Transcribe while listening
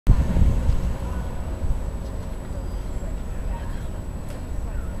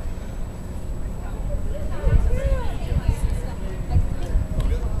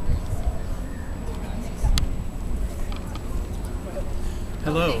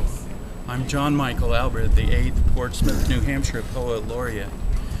Hello, I'm John Michael Albert, the 8th Portsmouth, New Hampshire Poet Laureate,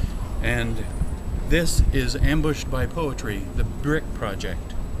 and this is Ambushed by Poetry, the Brick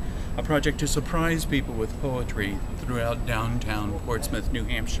Project, a project to surprise people with poetry throughout downtown Portsmouth, New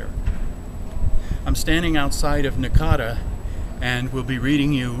Hampshire. I'm standing outside of Nahcotta and will be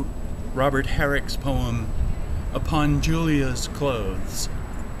reading you Robert Herrick's poem, Upon Julia's Clothes.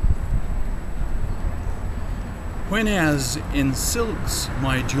 When as in silks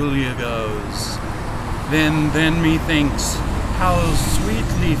my Julia goes, then methinks how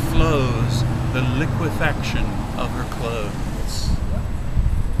sweetly flows the liquefaction of her clothes.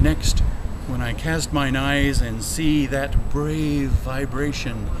 Next, when I cast mine eyes and see that brave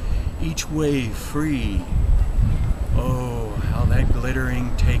vibration each wave free, oh, how that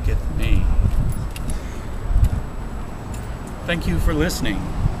glittering taketh me. Thank you for listening.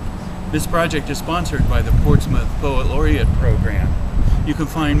 This project is sponsored by the Portsmouth Poet Laureate Program. You can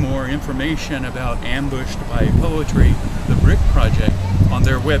find more information about Ambushed by Poetry, the Brick Project, on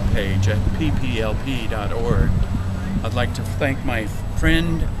their webpage at pplp.org. I'd like to thank my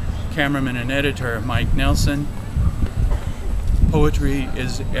friend, cameraman and editor, Mike Nelson. Poetry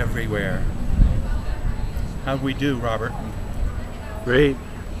is everywhere. How'd we do, Robert? Great.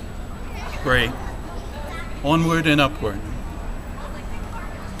 Great. Onward and upward.